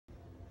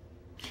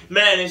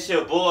Man, it's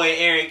your boy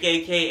Eric,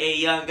 aka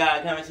Young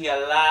God, coming to you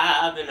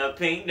live in the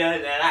pink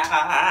dozen.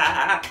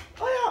 Oh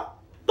yeah.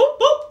 Boop,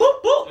 boop,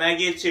 boop, boop. Man,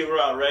 get too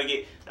raw,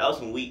 rugged. That was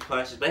some weak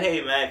punches. But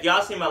hey, man, if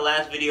y'all seen my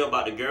last video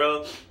about the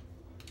girl,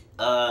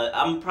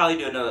 I'm probably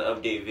do another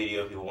update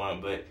video if you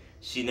want, but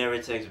she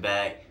never texts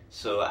back.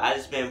 So I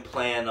just been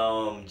playing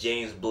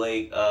James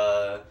Blake.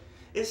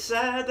 It's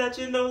sad that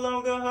you're no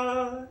longer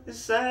her. It's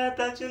sad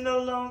that you're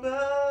no longer.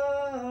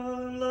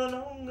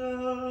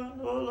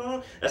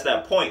 That's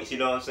that point, you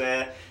know what I'm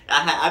saying?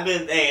 I've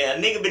been, hey, a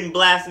nigga been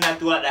blasting that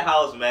throughout the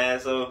house, man.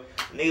 So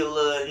nigga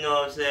look, you know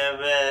what I'm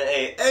saying, man.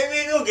 Hey,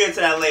 man, we'll get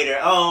to that later.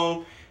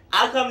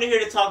 I come to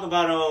here to talk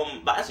about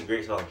but that's a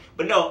great song.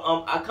 But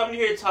no, I come to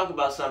here to talk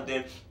about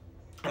something.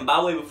 And by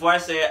the way, before I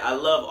say it, I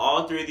love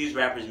all three of these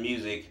rappers'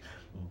 music,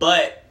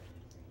 but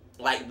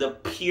like the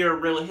pure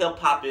real hip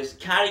hoppers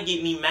kind of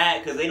get me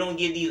mad because they don't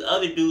give these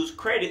other dudes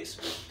credits,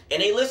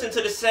 and they listen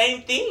to the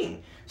same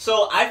thing.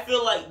 So I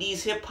feel like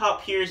these hip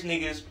hop peers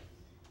niggas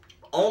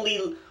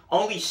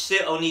only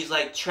shit on these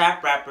like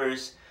trap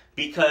rappers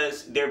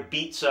because their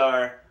beats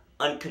are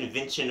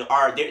unconventional,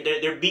 or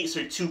their beats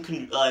are too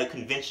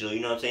conventional.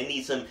 You know what I'm saying?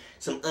 Need some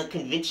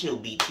unconventional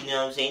beats. You know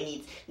what I'm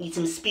saying? Need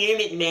some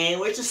spearmint, man.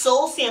 Where's the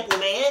soul sample,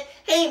 man?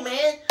 Hey,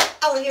 man,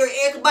 I want to hear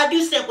Erykah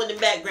Badu sample in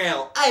the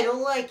background. I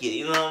don't like it.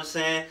 You know what I'm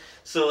saying?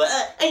 So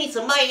I need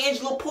some Maya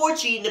Angelou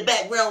poetry in the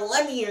background while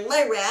I'm hearing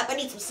my rap. I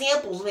need some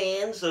samples,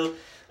 man. So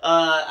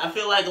I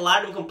feel like a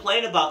lot of them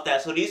complain about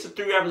that. So these are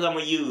three rappers I'm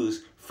gonna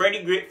use: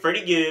 Freddie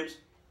Gibbs,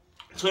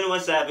 21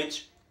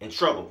 Savage, and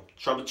Trouble.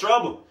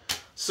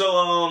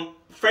 So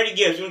Freddie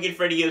Gibbs, we're gonna get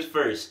Freddie Gibbs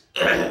first.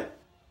 May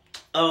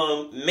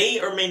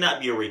or may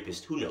not be a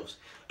rapist. Who knows?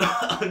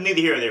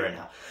 Neither here or there right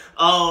now.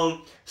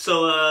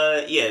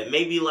 Yeah,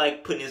 maybe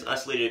like putting his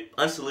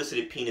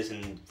unsolicited penis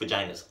in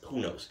vaginas.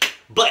 Who knows?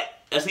 But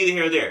that's neither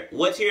here or there.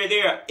 What's here or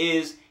there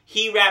is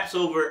he raps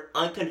over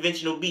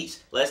unconventional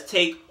beats. Let's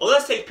take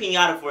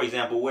Pinata for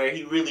example, where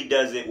he really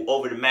does it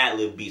over the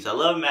Madlib beats. I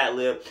love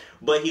Madlib,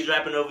 but he's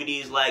rapping over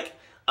these like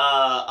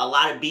a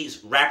lot of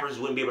beats rappers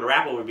wouldn't be able to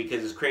rap over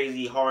because it's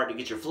crazy hard to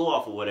get your flow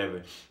off or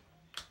whatever.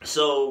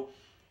 So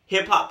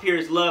hip hop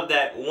peers love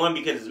that, one,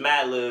 because it's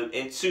Madlib,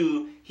 and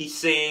two, he's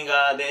saying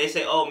they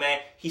say, oh man,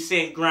 he's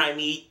saying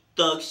grimy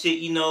thug shit,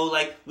 you know,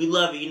 like we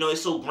love it, you know,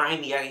 it's so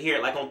grimy. I can hear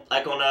it like on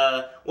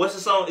what's the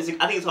song? I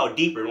think it's called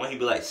Deeper. When he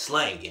be like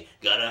slanging,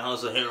 got a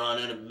house of hair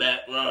on in the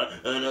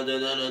background,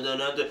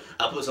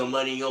 I put some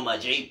money on my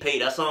J-Pay.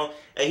 That song,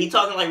 and he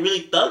talking like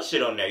really thug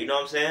shit on there. You know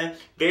what I'm saying?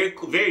 Very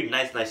very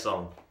nice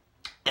song.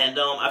 And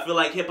I feel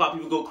like hip hop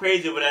people go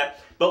crazy over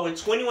that. But when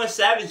 21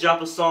 Savage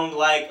drop a song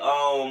like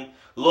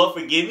Lord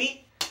Forgive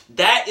Me,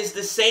 that is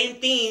the same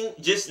thing,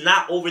 just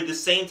not over the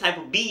same type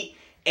of beat.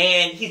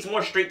 And he's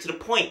more straight to the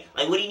point.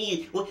 Like, what do you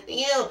need? Well,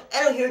 you know,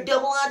 I don't hear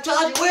double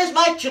entendre. Where's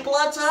my triple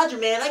entendre,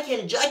 man? I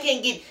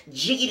can't get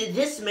jiggy to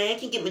this, man. I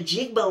can't get my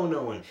jig bone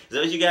on. Is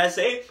that what you guys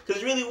say? Because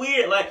it's really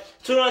weird. Like,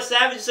 21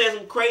 Savage said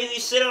some crazy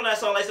shit on that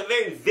song. Like, some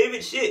very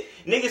vivid shit.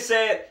 Nigga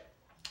said,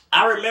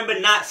 I remember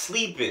not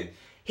sleeping.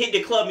 Hit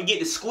the club and get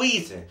the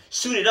squeezing.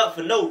 Shoot it up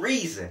for no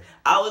reason.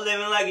 I was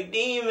living like a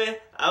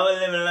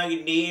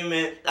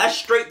demon. That's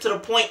straight to the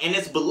point, and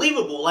it's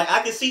believable. Like, I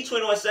can see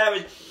 21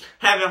 Savage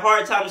having a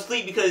hard time to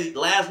sleep because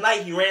last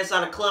night he ran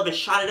inside a club and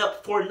shot it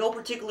up for no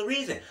particular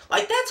reason.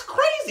 Like, that's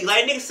crazy.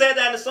 Like, nigga said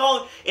that in the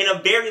song in a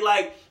very,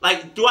 like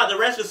throughout the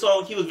rest of the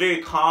song, he was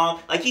very calm.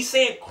 Like, he's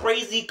saying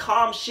crazy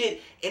calm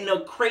shit in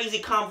a crazy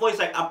calm voice.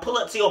 Like, I pull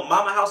up to your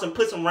mama house and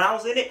put some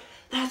rounds in it.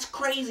 That's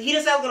crazy. He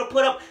didn't say I was going to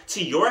put up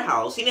to your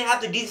house. He didn't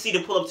have the decency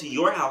to pull up to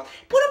your house.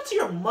 Put up to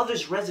your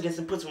mother's residence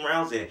and put some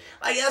rounds in it.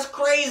 Like, that's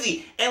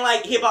crazy. And,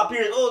 like, hip-hop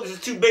peers, oh, this is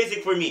too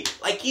basic for me.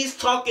 Like, he's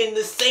talking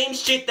the same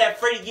shit that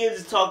Freddie Gibbs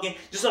is talking,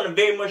 just on a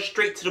very much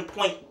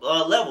straight-to-the-point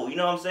level. You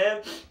know what I'm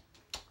saying?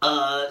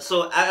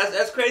 So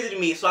that's crazy to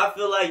me. So I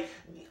feel like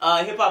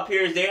hip-hop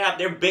peers,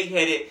 they're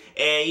big-headed,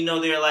 and, you know,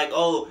 they're like,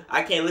 oh,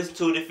 I can't listen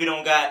to it if it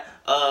don't got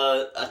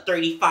a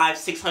 35,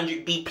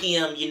 600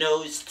 BPM, you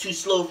know, it's too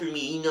slow for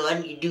me, you know, I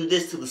need to do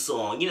this to the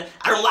song, you know,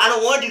 I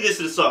don't want to do this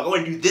to the song, I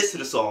want to do this to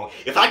the song.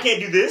 If I can't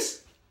do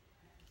this,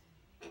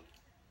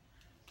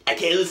 I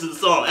can't listen to the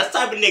song. That's the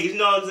type of niggas, you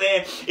know what I'm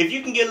saying? If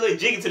you can get a little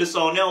jiggy to the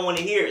song, they don't want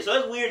to hear it. So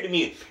that's weird to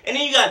me. And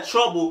then you got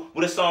Trouble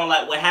with a song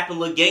like What Happened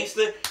Lil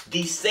Gangsta.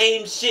 The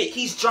same shit.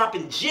 He's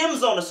dropping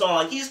gems on the song.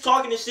 Like, he's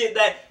talking the shit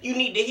that you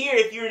need to hear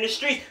if you're in the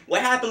streets.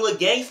 What happened Lil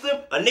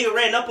Gangsta? A nigga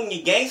ran up on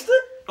your gangster?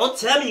 Don't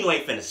tell me you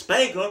ain't finna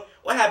spank him.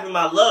 What happened,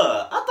 my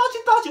love? I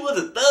thought you was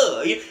a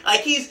thug.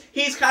 Like,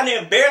 he's kind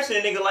of embarrassing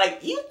a nigga. Like,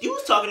 you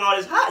was talking all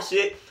this hot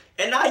shit,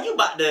 and now you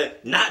about to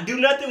not do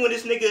nothing when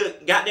this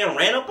nigga goddamn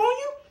ran up on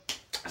you?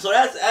 So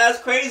that's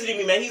crazy to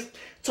me, man. He's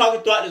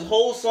talking throughout this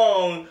whole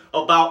song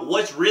about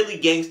what's really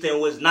gangster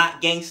and what's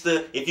not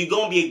gangster. If you're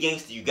gonna be a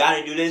gangster, you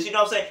gotta do this. You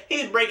know what I'm saying?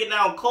 He's breaking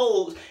down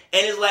codes,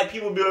 and it's like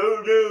people be like,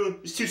 oh no,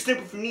 it's too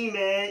simple for me,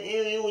 man.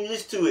 When you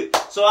listen to it.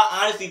 So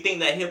I honestly think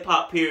that hip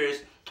hop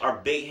peers are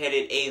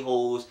big-headed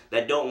a-holes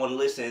that don't want to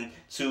listen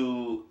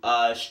to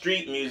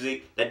street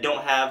music that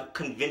don't have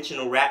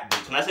conventional rap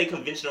beats. When I say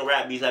conventional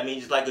rap beats, I mean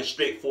just like a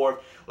straightforward,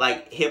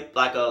 like hip,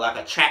 like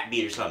a trap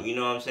beat or something. You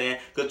know what I'm saying?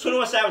 Because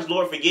 21 Savage,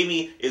 Lord Forgive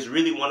Me, is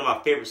really one of my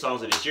favorite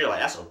songs of this year. Like,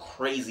 that's a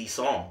crazy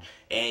song,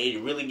 and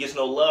it really gets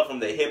no love from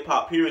the hip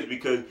hop peers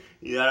because,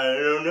 you know, I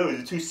don't know,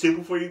 is it too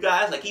simple for you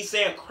guys? Like, he's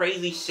saying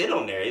crazy shit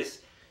on there.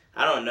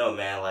 I don't know,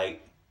 man.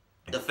 Like,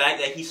 the fact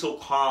that he's so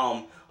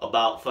calm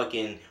about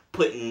fucking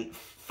putting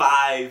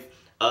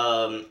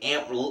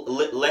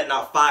letting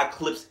out 5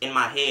 clips in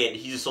my head,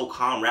 he's just so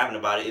calm rapping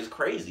about it, is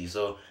crazy.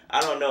 So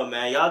I don't know,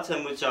 man. Y'all tell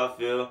me what y'all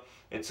feel.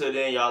 Until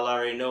then, y'all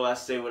already know I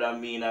say what I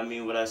mean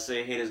what I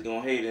say. Haters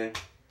gonna hate it.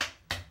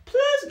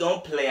 Plus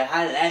gonna play a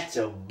holla at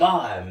your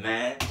boy,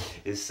 man.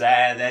 It's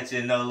sad that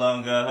you're no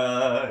longer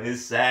her.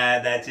 It's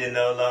sad that you're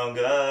no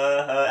longer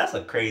her. That's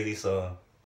a crazy song.